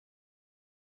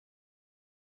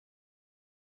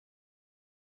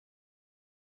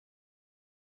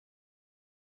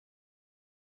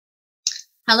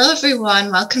Hello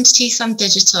everyone, welcome to TSAM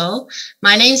Digital.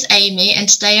 My name's Amy and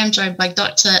today I'm joined by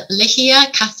Dr. Ligia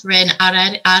Catherine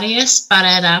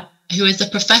Arias-Barrera, who is a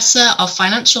professor of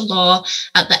financial law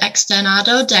at the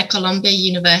Externado de Colombia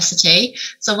University.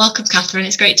 So welcome Catherine,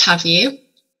 it's great to have you.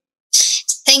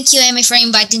 Thank you, Amy, for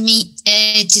inviting me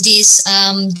to this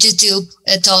YouTube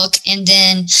talk and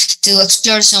then to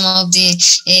explore some of the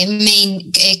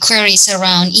main queries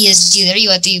around ESG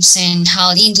derivatives and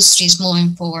how the industry is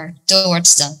moving forward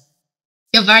towards that.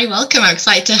 You're very welcome. I'm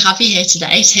excited to have you here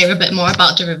today to hear a bit more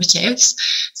about derivatives.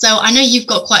 So I know you've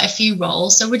got quite a few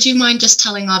roles, so would you mind just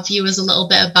telling our viewers a little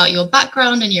bit about your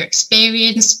background and your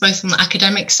experience, both from the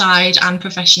academic side and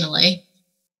professionally?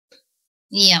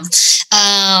 Yeah,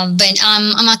 but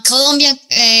I'm a Colombia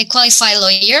qualified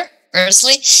lawyer,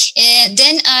 firstly.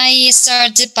 Then I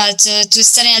started to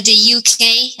study at the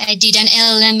UK. I did an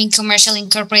LLM in Commercial and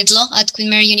Corporate Law at Queen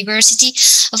Mary University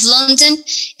of London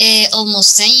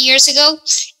almost 10 years ago.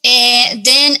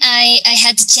 Then I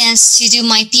had the chance to do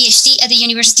my PhD at the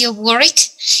University of Warwick,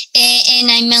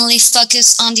 and I mainly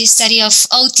focused on the study of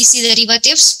OTC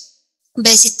derivatives,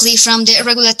 basically from the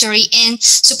regulatory and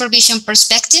supervision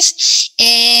perspective.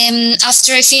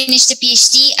 After I finished the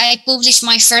PhD, I published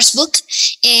my first book,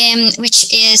 which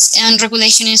is on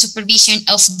regulation and supervision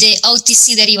of the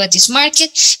OTC derivatives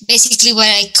market. Basically, what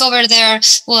I covered there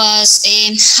was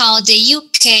how the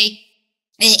UK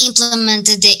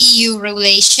implemented the EU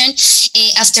regulation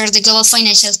after the global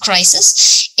financial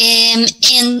crisis, and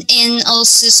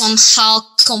also somehow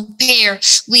compare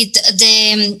with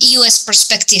the US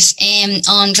perspective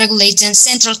on regulating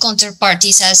central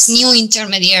counterparties as new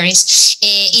intermediaries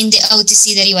in the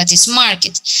OTC derivatives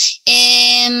market.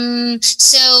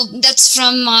 So that's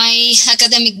from my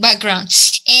academic background.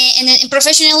 And then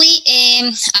professionally,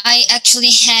 I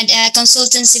actually had a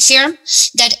consultancy firm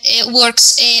that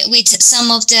works with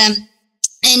some of the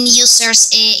end users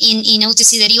in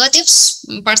OTC derivatives,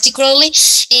 particularly.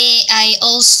 I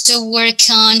also work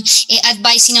on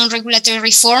advising on regulatory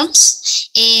reforms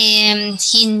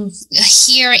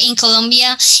here in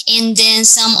Colombia, and then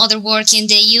some other work in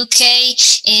the UK.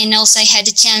 And also I had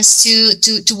a chance to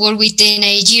work with the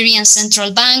Nigerian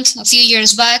Central Bank a few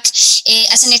years back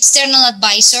as an external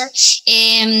advisor.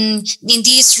 In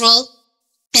this role,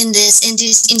 in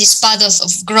this path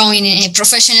of growing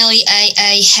professionally,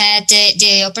 I had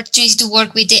the opportunity to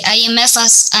work with the IMF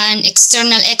as an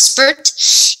external expert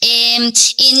in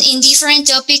different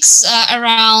topics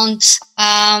around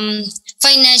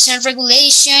financial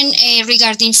regulation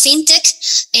regarding FinTech,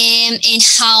 and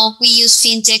how we use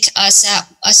FinTech as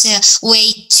a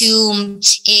way to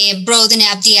broaden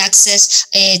up the access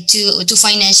to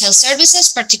financial services,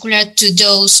 particularly to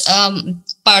those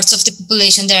parts of the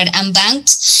population that are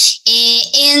unbanked.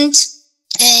 And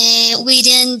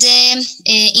within the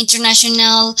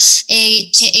International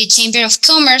Chamber of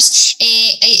Commerce,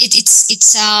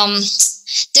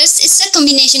 it's a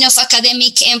combination of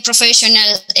academic and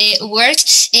professional work,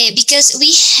 because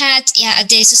we had at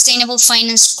the Sustainable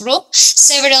Finance Group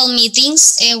several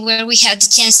meetings where we had the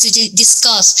chance to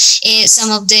discuss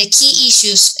some of the key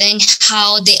issues and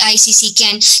how the ICC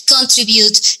can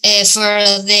contribute for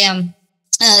the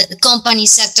company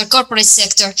sector, corporate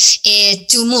sector,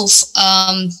 to move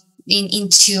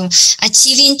into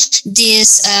achieving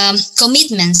these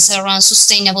commitments around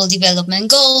sustainable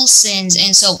development goals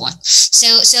and so on. So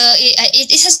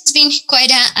it has been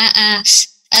quite a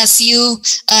few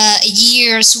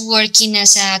years working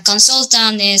as a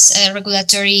consultant, as a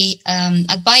regulatory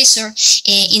advisor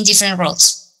in different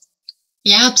roles.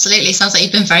 Yeah, absolutely. Sounds like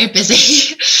you've been very busy.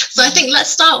 So I think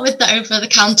let's start with the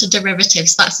over-the-counter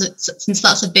derivatives. Since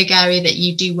that's a big area that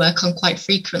you do work on quite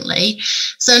frequently.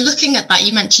 So looking at that,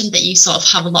 you mentioned that you sort of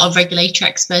have a lot of regulatory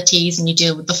expertise and you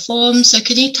deal with the forms. So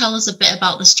could you tell us a bit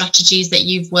about the strategies that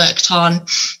you've worked on?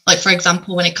 Like, for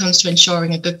example, when it comes to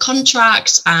ensuring a good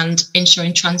contract and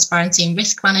ensuring transparency and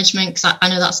risk management, because I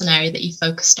know that's an area that you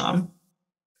focused on.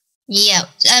 Yeah,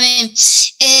 I mean,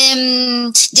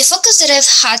 the focus that I've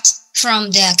had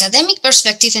from the academic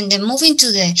perspective and then moving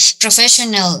to the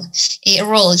professional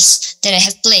roles that I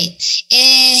have played,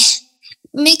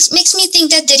 makes me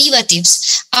think that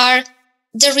derivatives are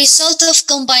the result of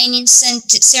combining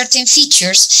certain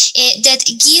features that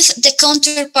give the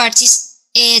counterparties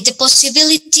the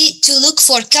possibility to look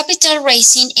for capital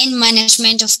raising and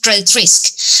management of credit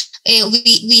risk.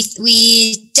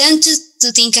 We tend to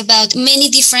think about many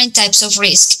different types of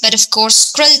risk, but of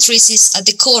course credit risk is at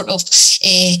the core of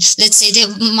let's say the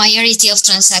majority of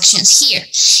transactions here.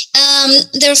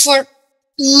 Therefore,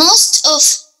 most of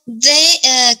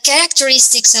the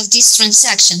characteristics of these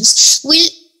transactions will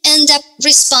end up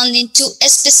responding to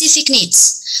specific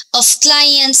needs of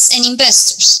clients and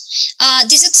investors.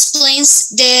 This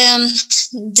explains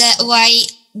why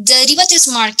the derivatives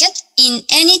market in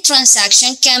any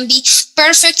transaction can be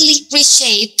perfectly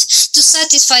reshaped to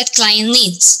satisfy client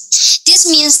needs. This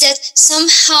means that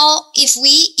somehow if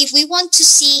we want to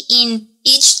see in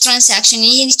each transaction,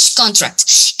 in each contract,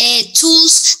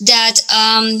 tools that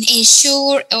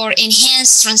ensure or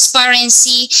enhance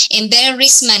transparency and better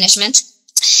risk management,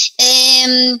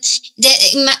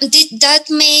 that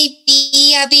may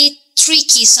be a bit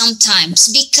tricky sometimes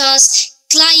because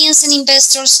clients and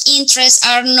investors' interests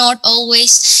are not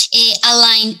always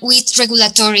aligned with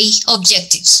regulatory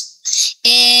objectives.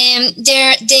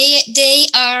 They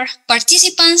are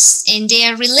participants and they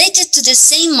are related to the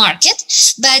same market,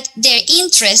 but their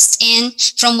interest and,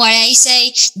 from what I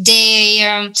say,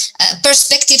 their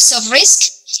perspectives of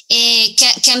risk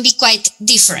can be quite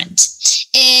different.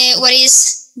 What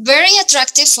is very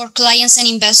attractive for clients and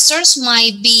investors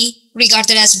might be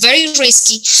regarded as very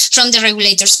risky from the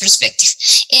regulator's perspective.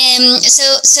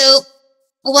 So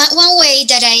one way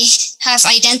that I have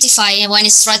identified, one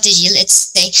strategy,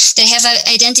 let's say, that I have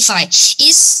identified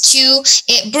is to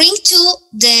bring to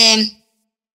the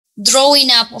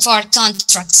drawing up of our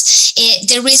contracts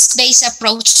the risk-based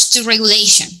approach to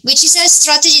regulation, which is a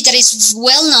strategy that is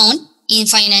well known in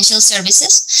financial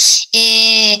services,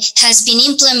 has been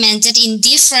implemented in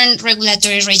different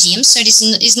regulatory regimes, so it's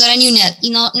not a new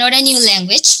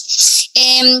language.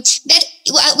 But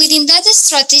within that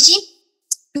strategy,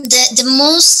 the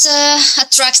most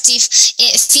attractive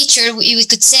feature we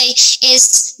could say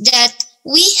is that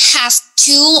we have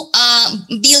to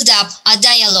build up a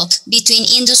dialogue between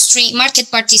industry,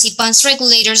 market participants,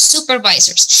 regulators,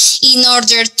 supervisors, in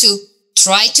order to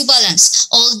try to balance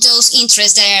all those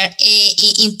interests that are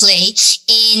in play,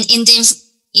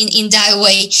 in that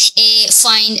way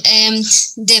find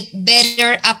the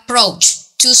better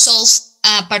approach to solve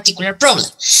a particular problem.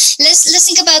 Let's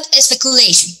think about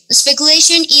speculation.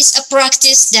 Speculation is a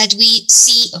practice that we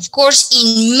see, of course,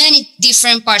 in many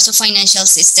different parts of financial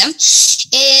system.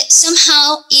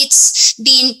 Somehow it's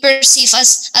been perceived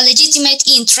as a legitimate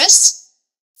interest.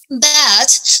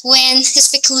 But when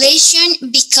speculation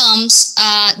becomes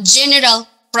a general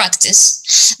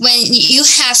practice, when you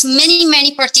have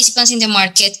many participants in the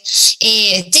market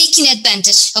taking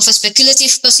advantage of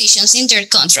speculative positions in their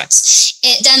contracts,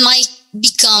 that might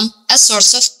become a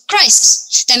source of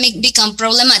crisis, that may become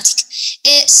problematic.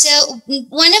 So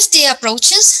one of the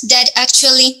approaches that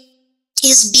actually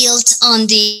is built on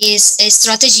this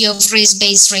strategy of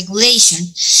risk-based regulation,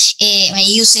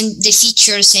 using the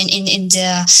features and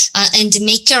the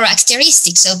main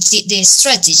characteristics of the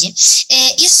strategy,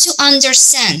 is to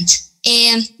understand,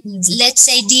 let's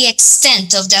say, the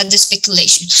extent of that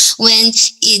speculation, when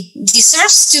it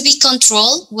deserves to be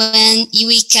controlled, when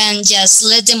we can just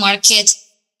let the market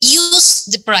use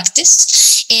the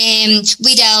practice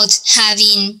without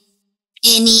having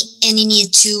any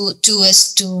need to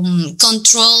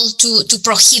control, to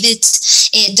prohibit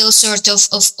those sort of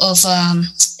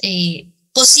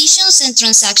positions and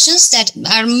transactions that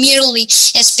are merely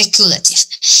speculative.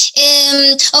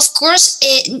 Of course,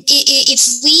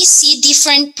 if we see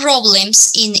different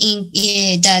problems in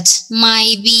that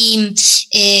might be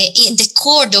in the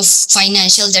core of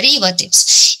financial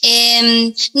derivatives,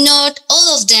 not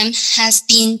all of them have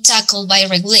been tackled by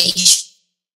regulation.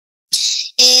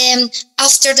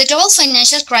 After the global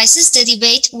financial crisis, the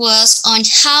debate was on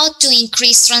how to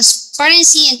increase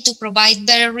transparency and to provide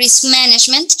better risk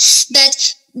management.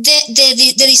 But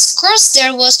the discourse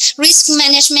there was risk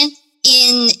management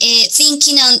in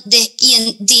thinking on the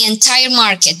entire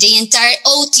market, the entire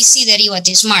OTC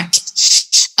derivatives market,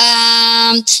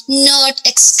 not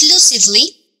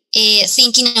exclusively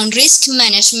thinking on risk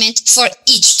management for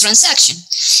each transaction.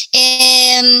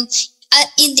 In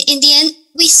the end,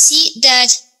 we see that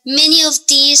many of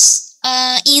these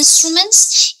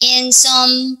instruments and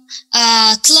some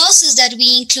clauses that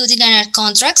we included in our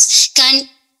contracts can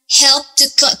help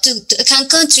can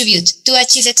contribute to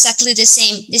achieve exactly the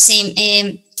same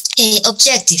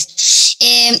objective,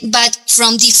 but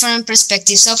from different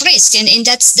perspectives of risk, and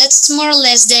that's more or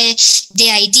less the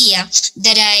idea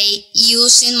that I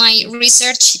use in my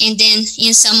research, and then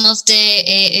in some of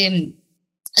the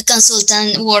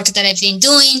consultant work that I've been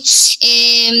doing,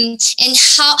 and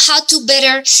how to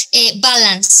better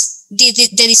balance the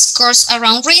discourse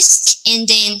around risk, and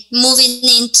then moving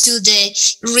into the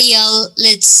real,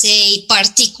 let's say,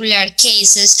 particular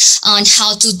cases on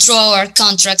how to draw our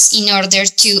contracts in order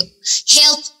to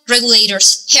help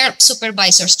regulators, help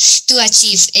supervisors to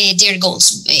achieve their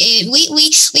goals.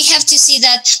 We have to see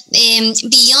that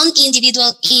beyond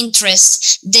individual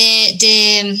interests,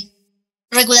 the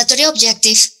regulatory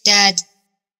objective that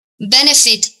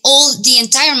benefit the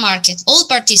entire market, all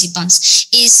participants,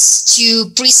 is to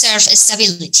preserve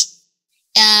stability.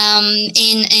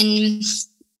 In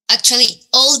actually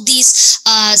all these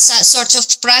sorts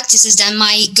of practices that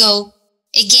might go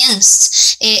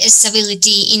against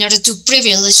stability in order to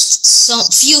privilege so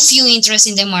few interests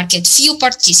in the market, few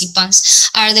participants,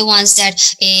 are the ones that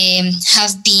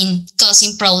have been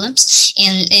causing problems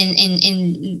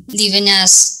and leaving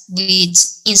us with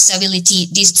instability,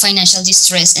 this financial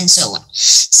distress, and so on.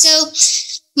 So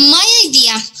my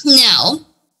idea now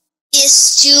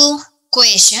is to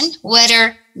question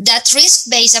whether that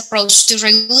risk-based approach to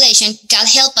regulation can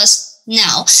help us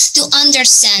now to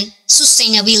understand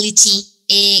sustainability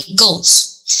goals.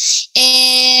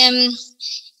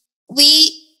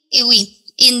 We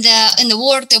in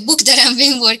the book that I've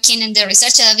been working and the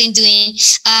research that I've been doing,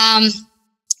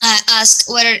 ask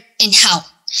whether and how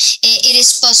it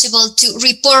is possible to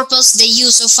repurpose the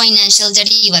use of financial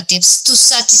derivatives to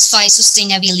satisfy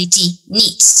sustainability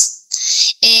needs,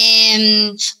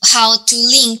 how to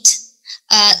link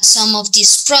some of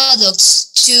these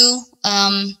products to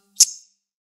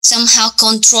somehow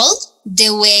control the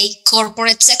way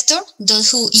corporate sector,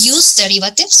 those who use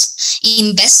derivatives,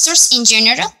 investors in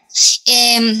general,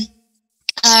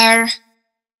 are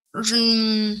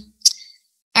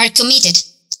committed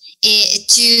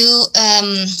to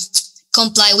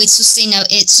comply with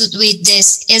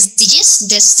this SDGs,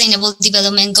 the Sustainable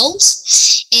Development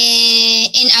Goals,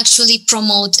 and actually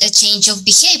promote a change of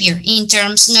behavior in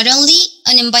terms not only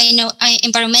on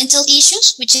environmental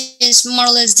issues, which is more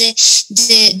or less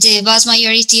the vast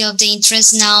majority of the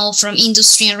interest now from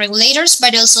industry and regulators,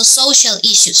 but also social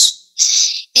issues.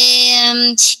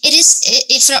 It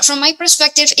is, from my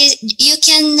perspective, you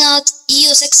cannot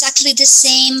use exactly the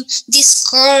same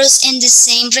discourse and the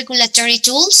same regulatory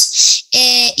tools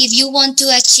if you want to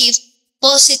achieve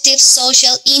positive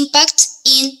social impact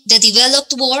in the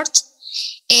developed world.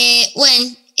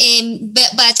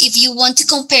 But if you want to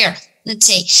compare, let's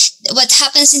say, what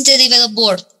happens in the developed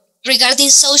world regarding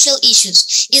social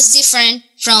issues is different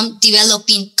from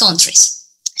developing countries.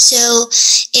 So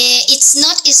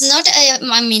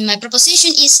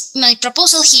my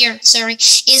proposal here,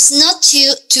 is not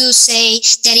to say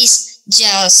that is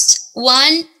just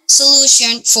one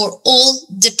solution for all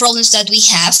the problems that we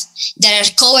have that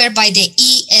are covered by the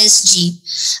ESG,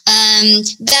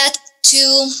 but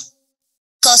to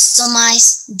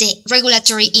customize the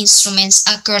regulatory instruments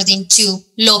according to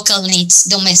local needs,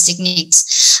 domestic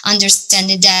needs,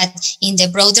 understanding that in the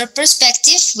broader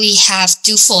perspective, we have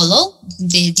to follow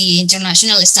the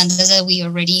international standards that we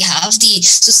already have, the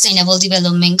Sustainable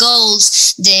Development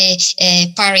Goals, the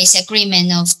Paris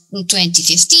Agreement of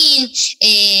 2015,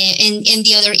 and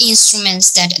the other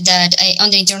instruments that on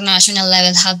the international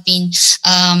level have been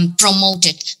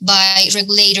promoted by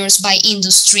regulators, by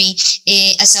industry,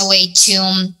 as a way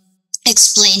to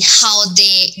explain how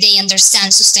they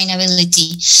understand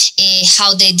sustainability,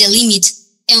 how they delimit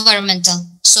environmental,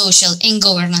 social, and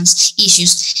governance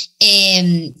issues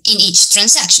in each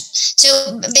transaction.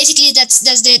 So basically, that's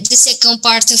the second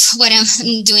part of what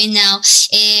I'm doing now,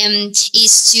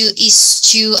 is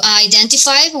to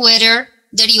identify whether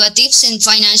derivatives and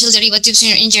financial derivatives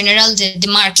in general, the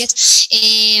market,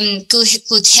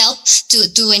 could help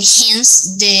to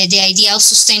enhance the idea of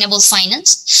sustainable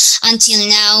finance. Until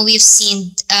now, we've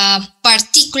seen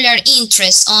particular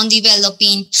interest on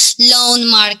developing loan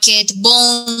market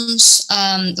bonds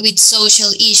with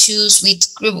social issues, with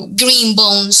green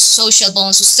bonds, social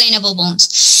bonds, sustainable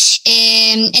bonds,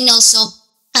 and also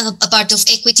a part of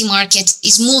equity market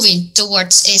is moving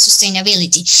towards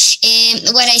sustainability.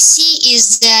 What I see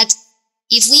is that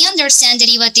if we understand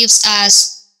derivatives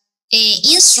as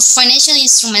financial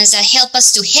instruments that help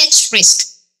us to hedge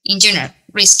risk in general,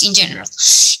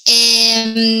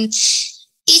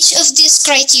 each of these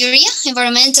criteria,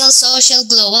 environmental, social,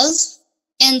 global,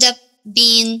 end up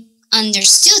being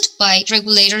understood by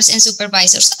regulators and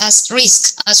supervisors as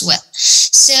risk as well.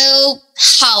 So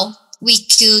how we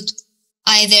could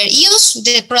either use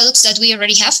the products that we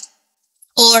already have,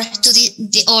 or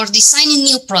or designing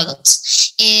new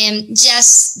products,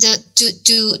 just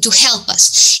to help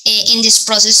us in this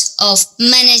process of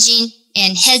managing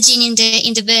and hedging in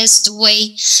the best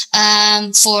way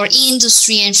for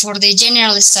industry and for the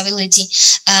general stability,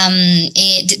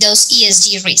 those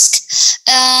ESG risks.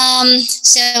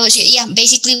 So yeah,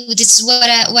 basically this is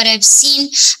what I've seen.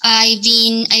 I've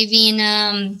been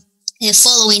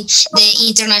following the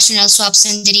International Swaps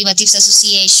and Derivatives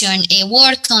Association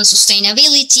work on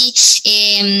sustainability,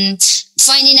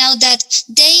 finding out that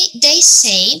they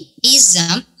say,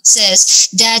 ISA says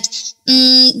that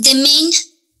the main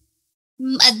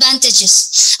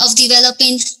advantages of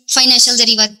developing financial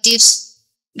derivatives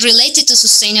related to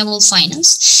sustainable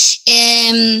finance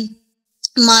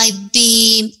might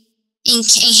be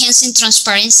enhancing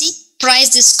transparency, price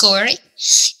discovery,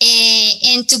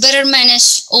 and to better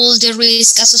manage all the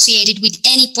risk associated with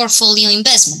any portfolio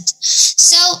investment.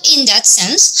 So in that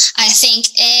sense, I think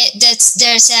that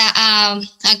there's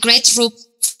a great group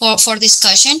for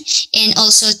discussion, and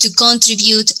also to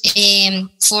contribute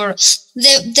for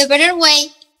the better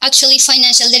way actually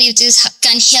financial derivatives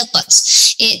can help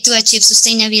us to achieve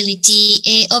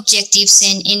sustainability objectives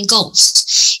and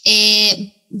goals,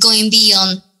 going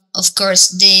beyond, of course,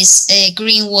 this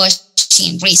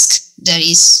greenwashing risk that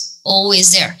is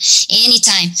always there.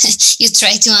 Anytime you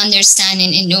try to understand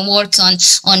and work on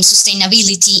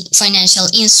sustainability financial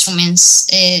instruments,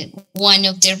 one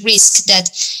of the risks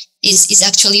that is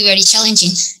actually very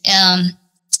challenging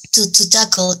to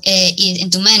tackle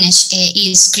and to manage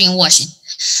is greenwashing.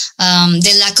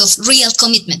 The lack of real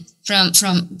commitment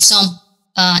from some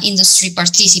industry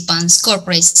participants,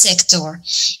 corporate sector,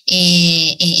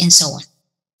 and so on.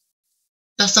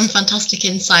 That's some fantastic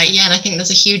insight. Yeah, and I think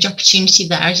there's a huge opportunity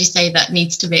there, as you say, that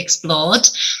needs to be explored.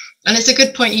 And it's a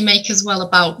good point you make as well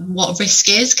about what risk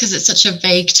is, because it's such a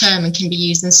vague term and can be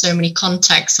used in so many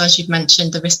contexts. So as you've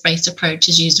mentioned, the risk-based approach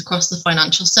is used across the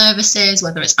financial services,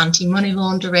 whether it's anti-money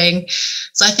laundering.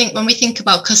 So I think when we think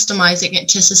about customizing it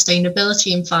to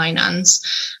sustainability in finance,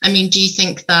 I mean, do you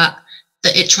think that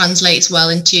it translates well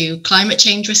into climate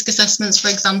change risk assessments, for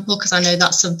example? Because I know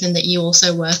that's something that you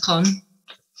also work on.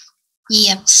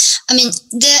 Yeah, I mean,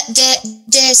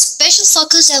 the special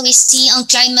focus that we see on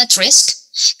climate risk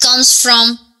comes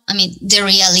from, I mean, the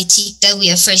reality that we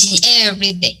are facing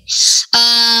every day.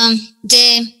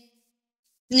 The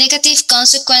negative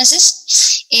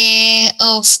consequences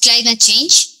of climate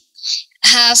change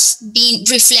have been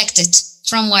reflected,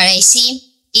 from what I see,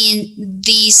 in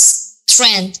this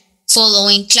trend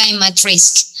following climate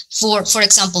risk. For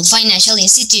example, financial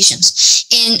institutions,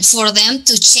 and for them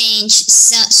to change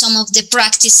some of the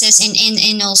practices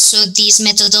and also these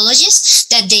methodologies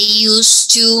that they use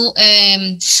to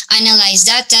analyze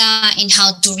data and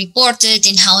how to report it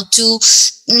and how to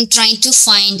try to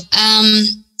find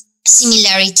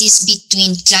similarities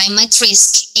between climate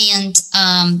risk and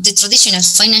the traditional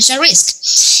financial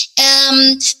risk.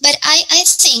 But I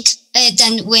think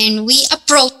that when we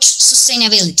approach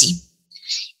sustainability,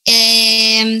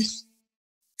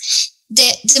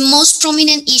 the most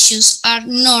prominent issues are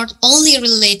not only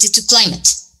related to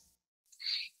climate.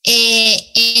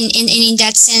 And in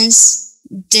that sense,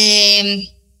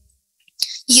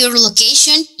 your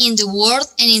location in the world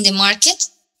and in the market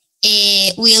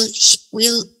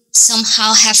will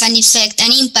somehow have an effect,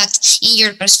 an impact in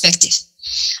your perspective.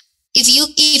 If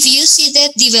you see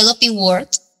the developing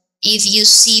world, if you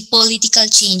see political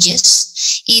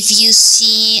changes, if you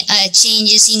see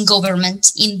changes in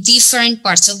government in different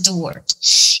parts of the world,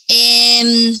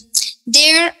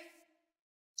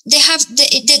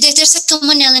 there's a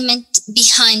common element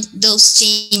behind those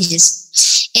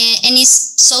changes, and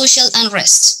it's social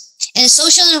unrest. And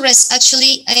social unrest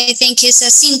actually, I think, is a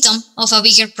symptom of a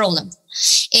bigger problem.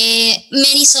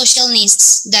 Many social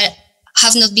needs that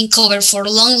have not been covered for a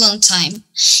long time.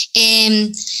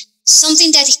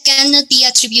 Something that cannot be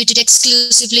attributed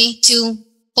exclusively to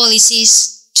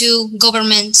policies, to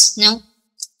governments, no,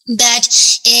 but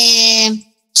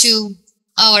to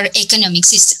our economic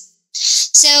system.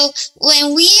 So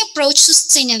when we approach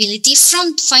sustainability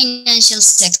from the financial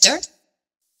sector,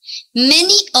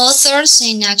 many authors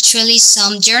and actually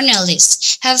some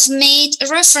journalists have made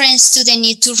reference to the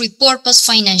need to repurpose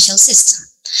financial system.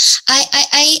 I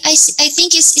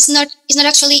think it's not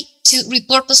actually to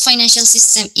repurpose financial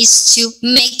system, is to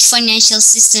make financial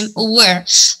system aware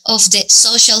of the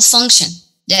social function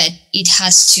that it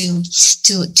has to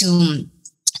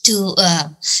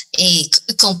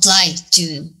comply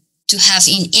to have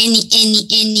in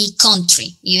any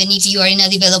country. Even if you are in a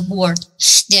developed world,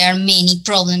 there are many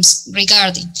problems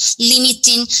regarding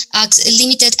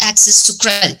limited access to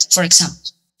credit, for example,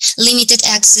 limited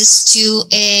access to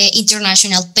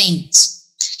international payments.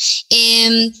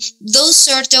 Those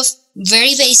sort of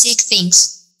very basic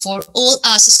things for all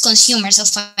us as consumers of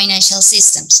financial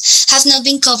systems have not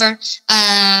been covered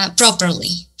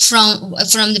properly from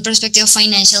the perspective of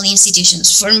financial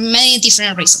institutions for many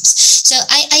different reasons. So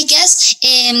I guess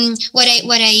what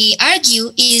I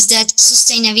argue is that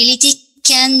sustainability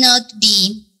cannot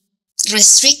be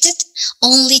restricted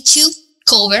only to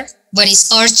cover what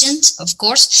is urgent, of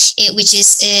course, which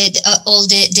is all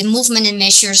the movement and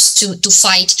measures to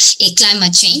fight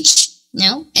climate change,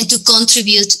 and to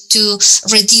contribute to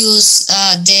reduce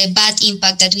the bad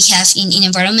impact that we have in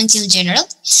environment in general.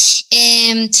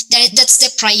 That's the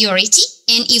priority.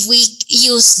 And if we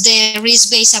use the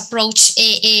risk-based approach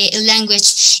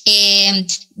language,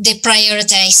 the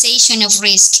prioritization of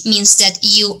risk means that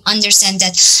you understand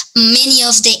that many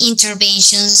of the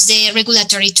interventions, the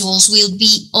regulatory tools, will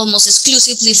be almost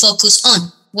exclusively focused on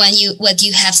what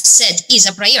you have said is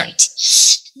a priority.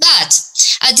 But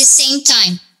at the same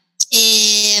time,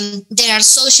 there are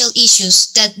social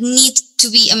issues that need to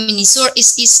be,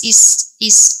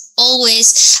 is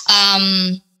always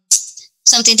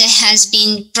something that has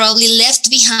been probably left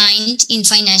behind in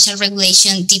financial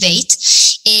regulation debate,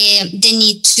 the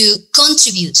need to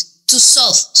contribute to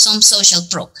solve some social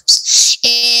problems.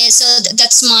 So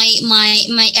that's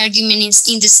my argument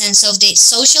in the sense of the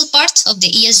social part of the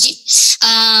ESG.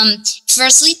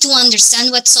 Firstly, to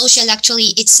understand what social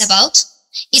actually it's about.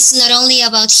 It's not only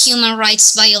about human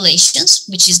rights violations,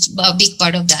 which is a big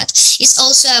part of that. It's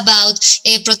also about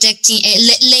protecting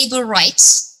labor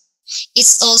rights.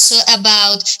 It's also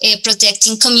about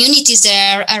protecting communities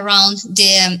that are around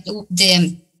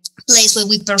the place where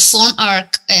we perform our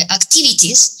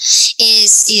activities.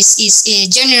 Is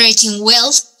generating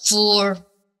wealth for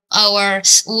our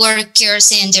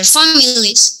workers and their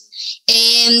families.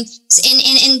 And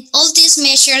all these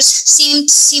measures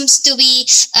seems to be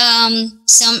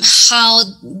somehow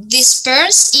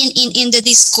dispersed in the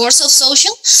discourse of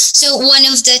social. So one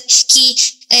of the key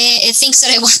things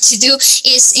that I want to do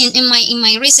is in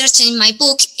my research and in my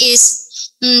book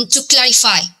is to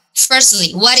clarify.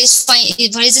 Firstly, what is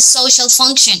the social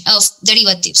function of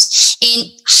derivatives, and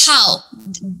how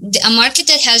a market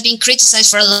that has been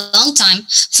criticized for a long time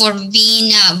for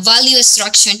being a value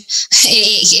extraction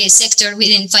sector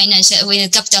within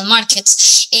capital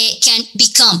markets can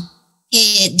become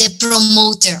the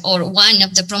promoter or one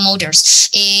of the promoters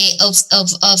of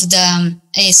the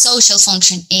social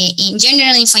function in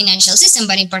general in financial system,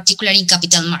 but in particular in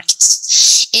capital markets.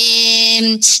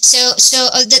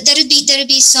 That would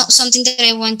be something that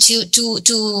I want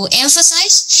to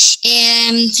emphasize,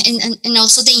 and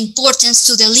also the importance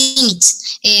to the limit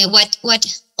what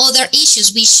other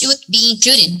issues we should be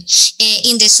including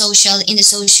in the social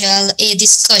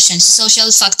discussion,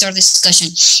 social factor discussion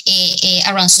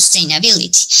around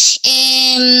sustainability.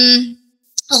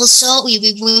 Also, we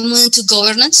move to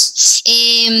governance.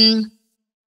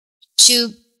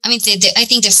 I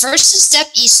think the first step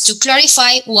is to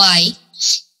clarify why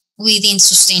within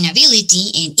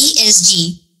sustainability and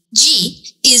ESG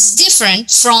is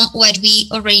different from what we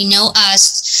already know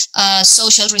as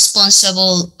social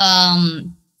responsible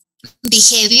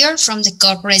behavior from the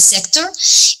corporate sector,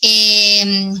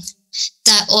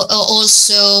 that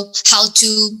also how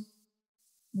to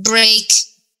break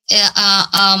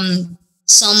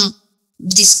some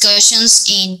discussions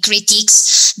and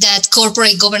critiques that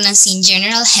corporate governance in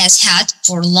general has had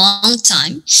for a long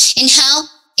time, and how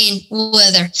and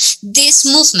whether this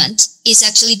movement is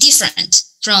actually different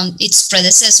from its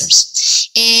predecessors.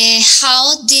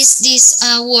 How this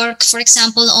work, for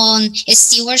example, on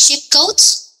stewardship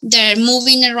codes. They're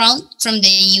moving around from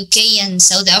the UK and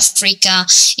South Africa,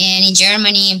 and in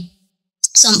Germany,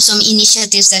 some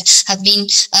initiatives that have been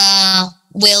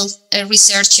well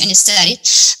researched and studied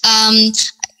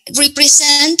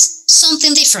represent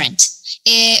something different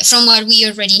from what we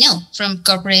already know from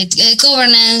corporate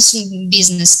governance,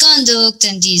 business conduct,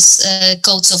 and these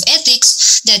codes of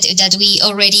ethics that we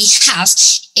already have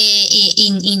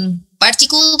in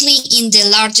particularly in the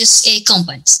largest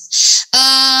companies.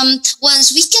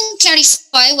 Once we can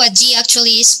clarify what G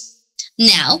actually is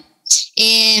now,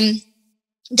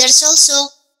 there's also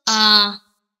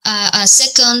a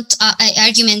second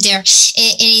argument there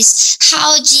is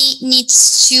how G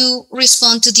needs to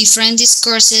respond to different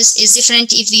discourses is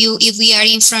different if we are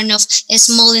in front of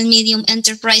small and medium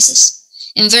enterprises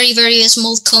and very, very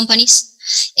small companies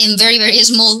and very, very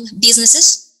small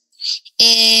businesses.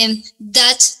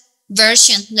 That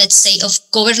version, let's say, of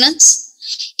governance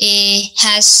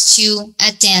has to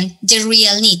attend the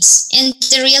real needs and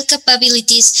the real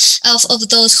capabilities of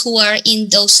those who are in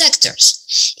those sectors.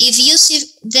 If you see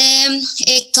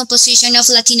the composition of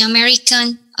Latin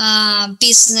American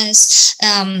business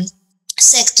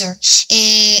sector,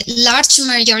 a large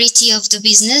majority of the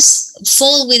business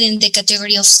fall within the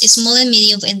category of small and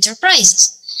medium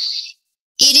enterprises.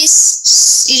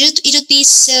 It would be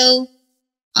so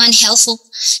unhelpful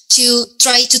to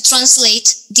try to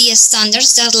translate the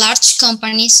standards that large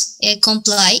companies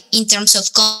comply in terms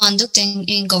of conduct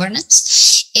and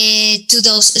governance to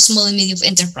those small and medium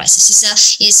enterprises.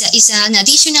 It's an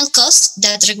additional cost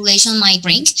that regulation might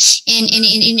bring, and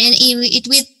it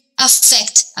will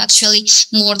affect actually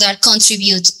more than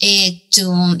contribute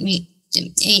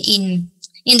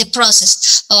in the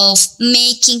process of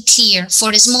making clear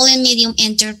for small and medium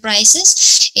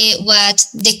enterprises what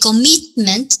the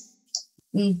commitment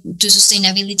to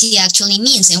sustainability actually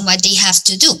means and what they have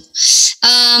to do.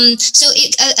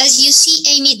 As you see,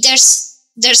 Amy,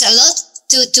 there's a lot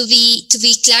to be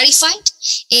clarified.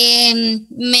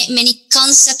 Many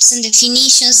concepts and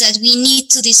definitions that we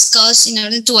need to discuss in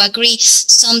order to agree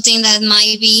something that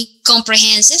might be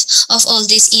comprehensive of all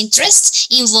these interests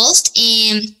involved.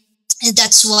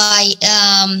 That's why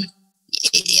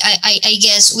I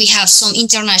guess we have some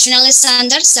international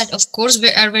standards that, of course,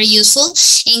 are very useful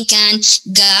and can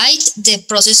guide the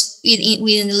process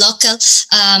within local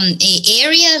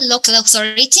area, local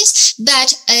authorities.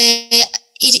 But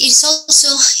it is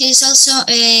also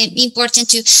important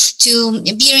to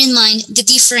bear in mind the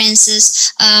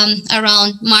differences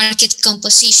around market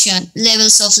composition,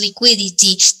 levels of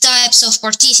liquidity, types of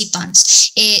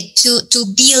participants, to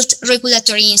build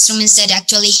regulatory instruments that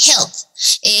actually help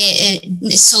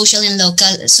social and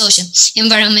local,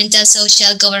 environmental,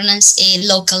 social governance,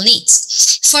 local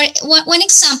needs. For one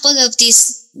example of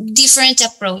this different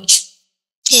approach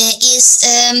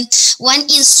is one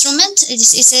instrument.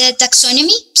 Is a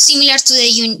taxonomy similar to the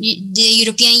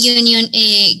European Union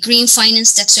Green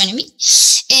Finance Taxonomy.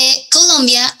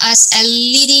 Colombia, as a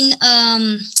leading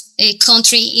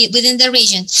country within the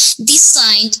region,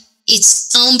 designed its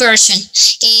own version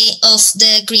of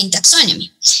the Green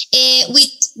Taxonomy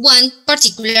with one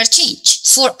particular change.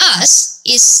 For us,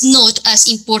 it's not as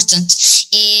important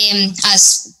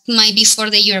as might be for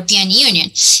the European Union.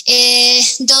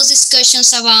 Those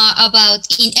discussions about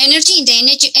in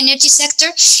the energy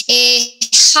sector,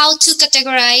 how to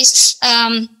categorize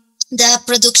the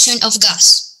production of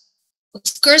gas.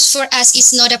 Of course, for us,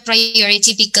 it's not a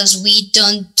priority because we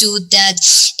don't do that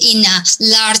in a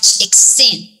large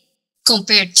extent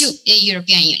compared to the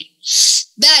European Union.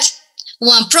 But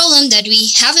one problem that we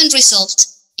haven't resolved,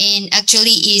 and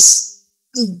actually is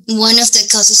one of the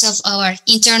causes of our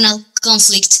internal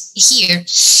conflict here,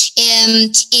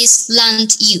 is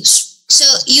land use. So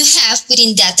you have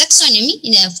within that taxonomy,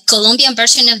 in the Colombian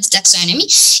version of the taxonomy,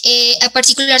 a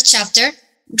particular chapter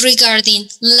regarding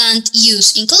land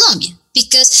use in Colombia.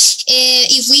 Because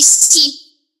if we see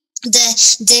the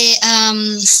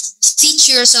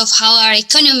features of how our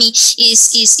economy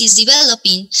is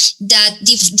developing, that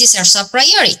deserves a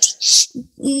priority.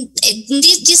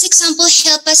 This example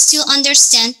helps us to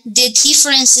understand the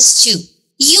differences too.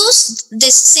 Use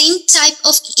the same type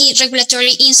of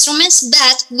regulatory instruments,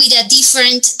 but with a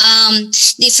different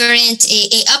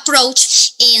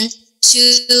approach, and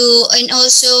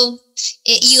also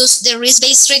use the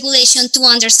risk-based regulation to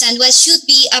understand what should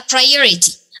be a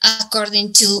priority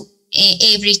according to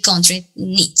every country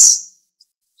needs.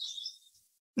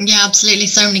 Yeah, absolutely.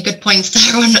 So many good points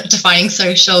there on defining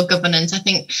social governance. I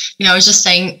think, I was just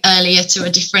saying earlier to a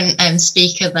different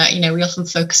speaker that, we often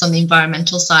focus on the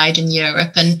environmental side in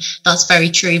Europe, and that's very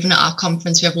true. Even at our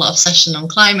conference, we have a lot of session on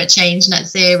climate change, net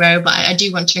zero, but I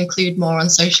do want to include more on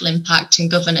social impact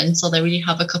and governance, although we do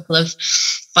have a couple of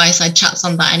fireside chats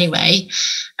on that anyway.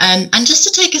 And just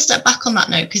to take a step back on that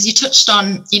note, because you touched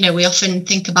on, we often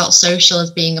think about social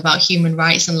as being about human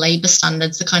rights and labour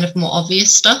standards, the kind of more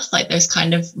obvious stuff, like those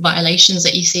kind of violations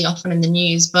that you see often in the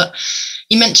news. But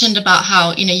you mentioned about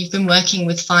how, you've been working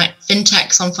with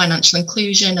FinTechs on financial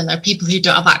inclusion, and there are people who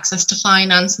don't have access to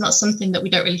finance, and that's something that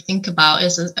we don't really think about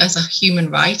as a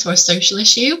human right or a social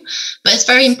issue, but it's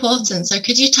very important. So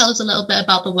could you tell us a little bit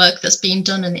about the work that's being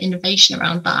done and the innovation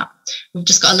around that? We've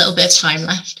just got a little bit of time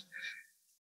left.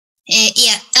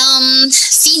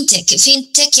 FinTech,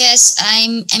 yes,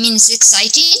 it's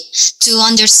exciting to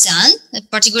understand,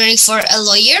 particularly for a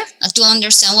lawyer, to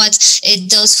understand what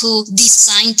those who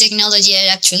design technology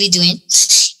are actually doing.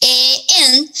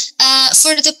 And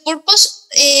for the purpose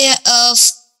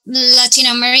of Latin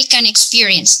American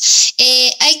experience,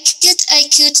 I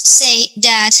could say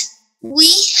that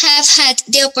we have had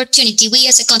the opportunity, we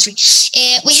as a country,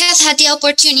 we have had the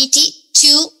opportunity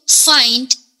to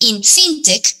find in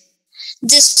FinTech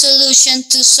the solution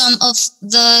to some of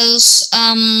those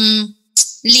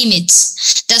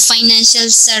limits that financial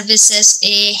services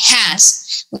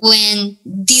has when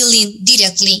dealing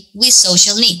directly with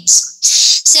social needs.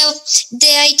 So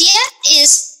the idea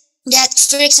is that,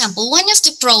 for example, one of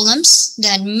the problems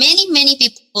that many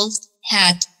people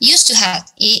used to have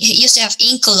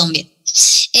in Colombia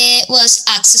was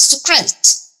access to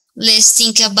credit. Let's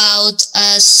think about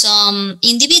some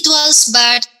individuals,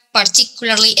 but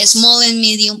particularly small and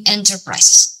medium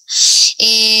enterprises.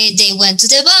 They went to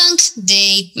the bank,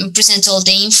 they present all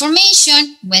the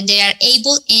information. When they are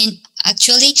able and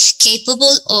actually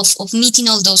capable of meeting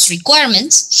all those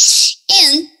requirements,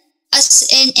 and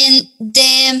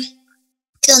the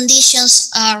conditions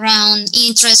around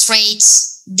interest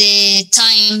rates, the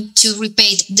time to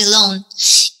repay the loan,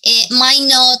 might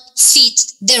not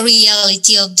fit the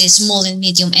reality of the small and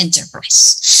medium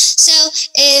enterprise. So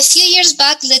a few years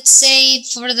back, let's say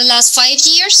for the last 5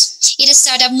 years, it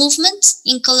started a movement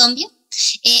in Colombia.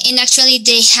 And actually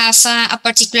they have a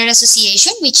particular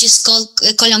association which is called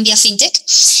Colombia FinTech,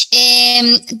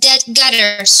 that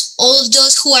gathers all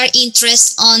those who are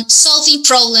interested on solving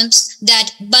problems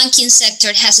that banking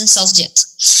sector hasn't solved yet.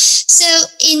 So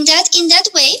in that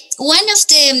way, one of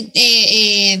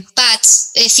the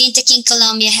paths FinTech in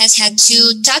Colombia has had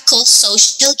to tackle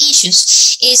social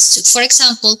issues is to, for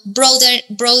example,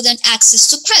 broaden access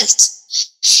to credit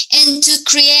and to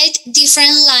create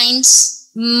different lines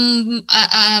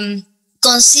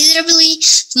considerably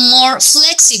more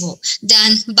flexible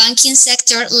than banking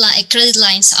sector credit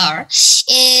lines are,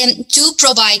 to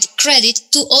provide credit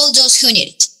to all those who need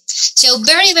it. So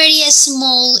very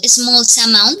small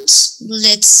amounts,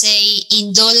 let's say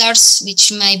in dollars,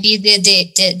 which might be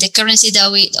the currency that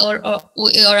we are all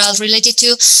related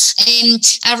to,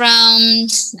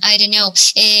 around, I don't know,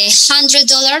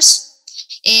 $100.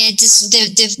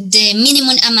 The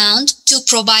minimum amount to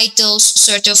provide those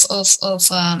sort of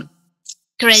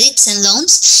credits and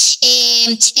loans,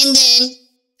 and then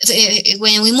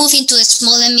when we move into a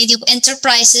small and medium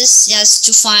enterprises, just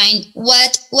to find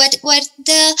what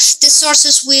the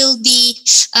sources will be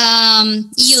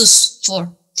used for.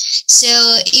 So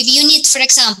if you need, for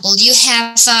example, you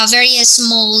have a very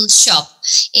small shop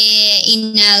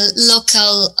in a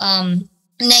local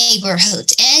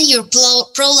neighborhood, and your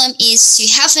problem is to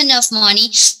have enough money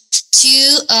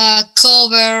to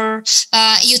cover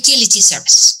utility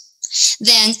service,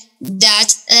 then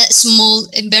that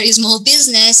very small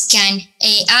business can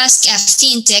ask a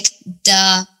fintech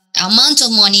the amount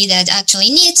of money that actually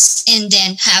needs, and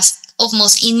then have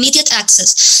almost immediate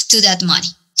access to that money.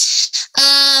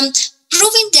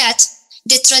 Proving that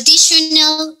the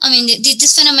traditional,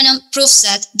 this phenomenon proves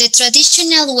that the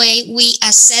traditional way we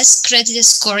assess credit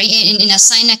scoring and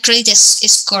assign a credit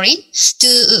scoring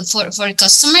for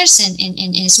customers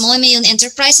and small and medium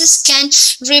enterprises can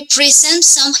represent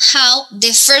somehow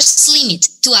the first limit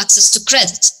to access to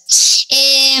credit.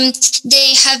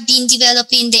 They have been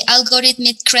developing the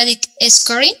algorithmic credit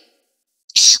scoring.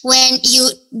 When you,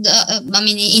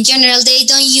 in general, they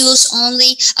don't use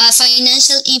only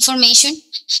financial information,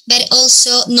 but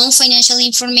also non-financial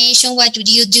information. What do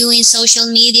you do in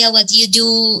social media? What do you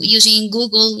do using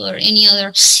Google or any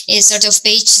other sort of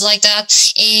page like that?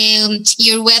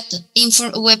 Your web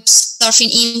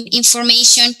surfing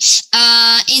information,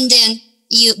 and then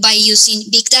by using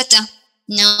big data.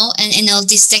 And all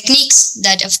these techniques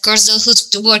that, of course, those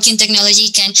who work in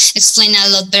technology can explain a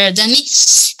lot better than me,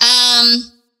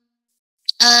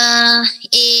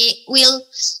 it will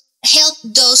help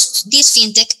this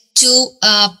fintech to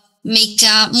make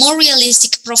a more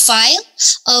realistic profile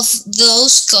of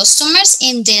those customers,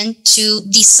 and then to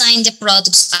design the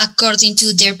products according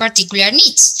to their particular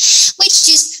needs, which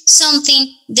is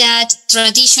something that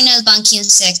traditional banking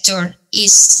sector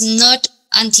is not,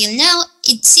 until now,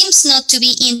 it seems not to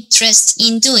be interested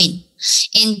in doing,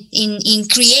 in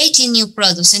creating new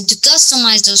products and to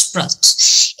customize those products.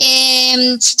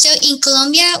 So in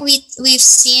Colombia, we've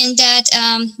seen that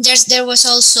there was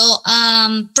also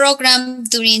program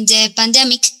during the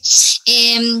pandemic,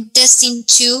 testing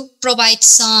to provide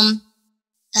some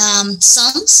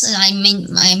sums,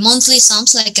 monthly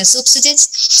sums, like a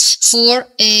subsidies for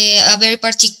a very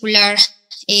particular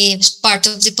part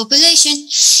of the population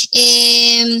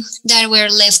that were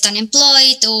left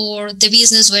unemployed, or the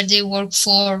business where they work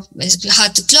for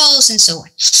had to close, and so on.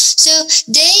 So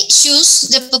they choose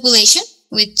the population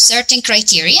with certain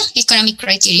criteria, economic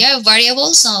criteria,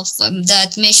 variables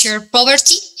that measure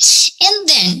poverty, and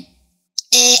then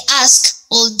ask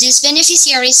all these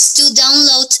beneficiaries to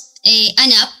download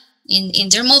an app in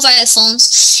their mobile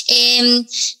phones,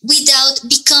 without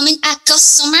becoming a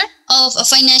customer of a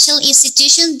financial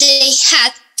institution. They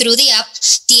had through the app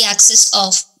the access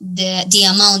of the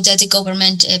amount that the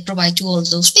government provide to all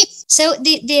those people. So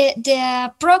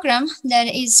the program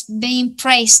that is being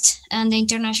praised on the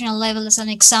international level as an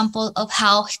example of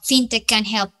how FinTech can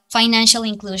help financial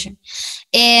inclusion.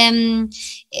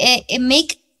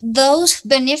 Make those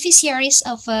beneficiaries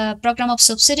of a program of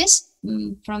subsidies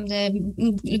from the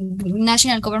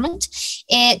national government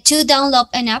to download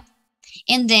an app,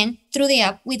 and then through the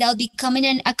app, without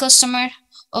becoming a customer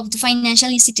of the financial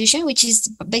institution, which is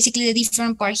basically the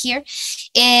different part here,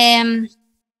 and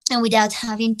without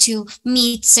having to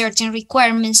meet certain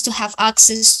requirements to have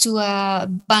access to a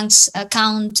bank's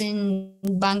account and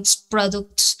bank's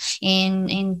products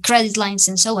and credit lines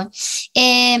and so on.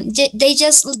 They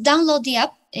just download the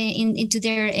app into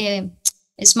their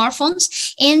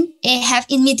smartphones and have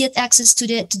immediate access to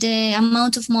the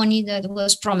amount of money that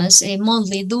was promised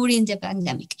monthly during the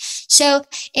pandemic. So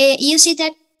you see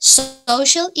that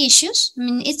social issues, I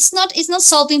mean, it's not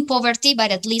solving poverty,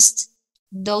 but at least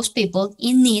those people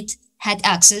in need had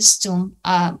access to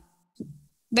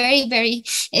very, very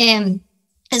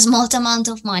small amount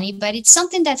of money, but it's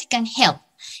something that can help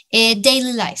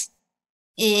daily life,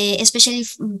 especially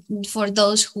for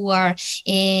those who are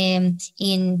in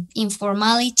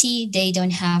informality. They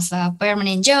don't have a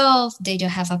permanent job, they don't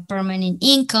have a permanent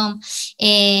income,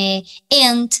 and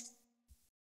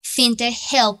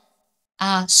FinTech help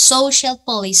social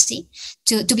policy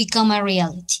to become a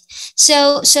reality.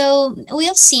 So we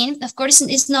have seen, of course,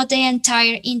 it's not the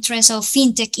entire interest of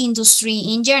FinTech industry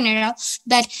in general,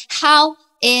 but how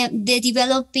the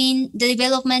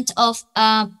development of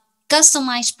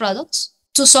customized products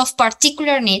to solve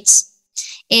particular needs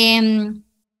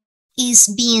is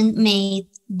being made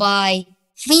by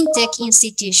FinTech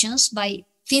institutions, by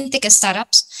FinTech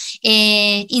startups,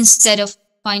 instead of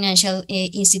financial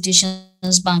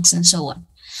institutions, banks, and so on.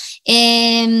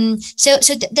 So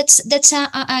that's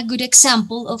a good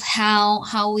example of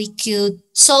how we could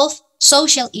solve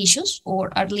social issues,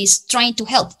 or at least trying to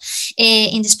help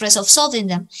in this process of solving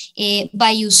them by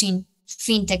using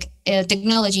FinTech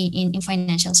technology in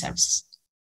financial services.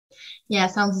 Yeah,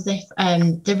 it sounds as if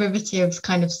derivatives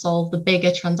kind of solve the bigger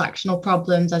transactional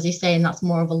problems, as you say, and that's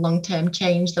more of a long-term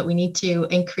change that we need to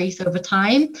increase over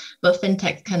time. But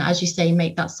FinTech can, as you say,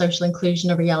 make that social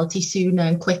inclusion a reality sooner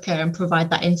and quicker and provide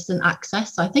that instant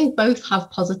access. So I think both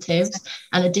have positives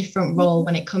and a different role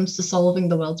when it comes to solving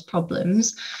the world's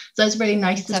problems. So it's really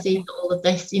nice to see all of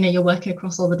this, you know, you're working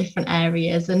across all the different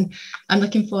areas, and I'm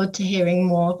looking forward to hearing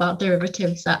more about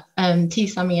derivatives at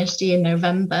TSAM ESG in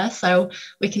November. So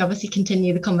we can obviously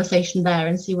continue the conversation there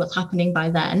and see what's happening by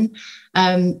then.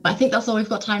 But I think that's all we've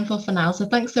got time for now. So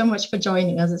thanks so much for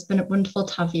joining us. It's been wonderful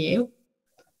to have you.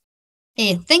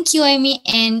 Thank you, Amy,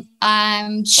 and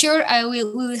I'm sure we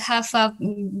will have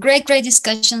great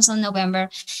discussions on November,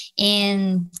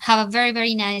 and have a very,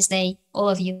 very nice day, all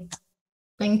of you.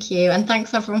 Thank you, and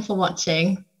thanks everyone for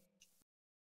watching.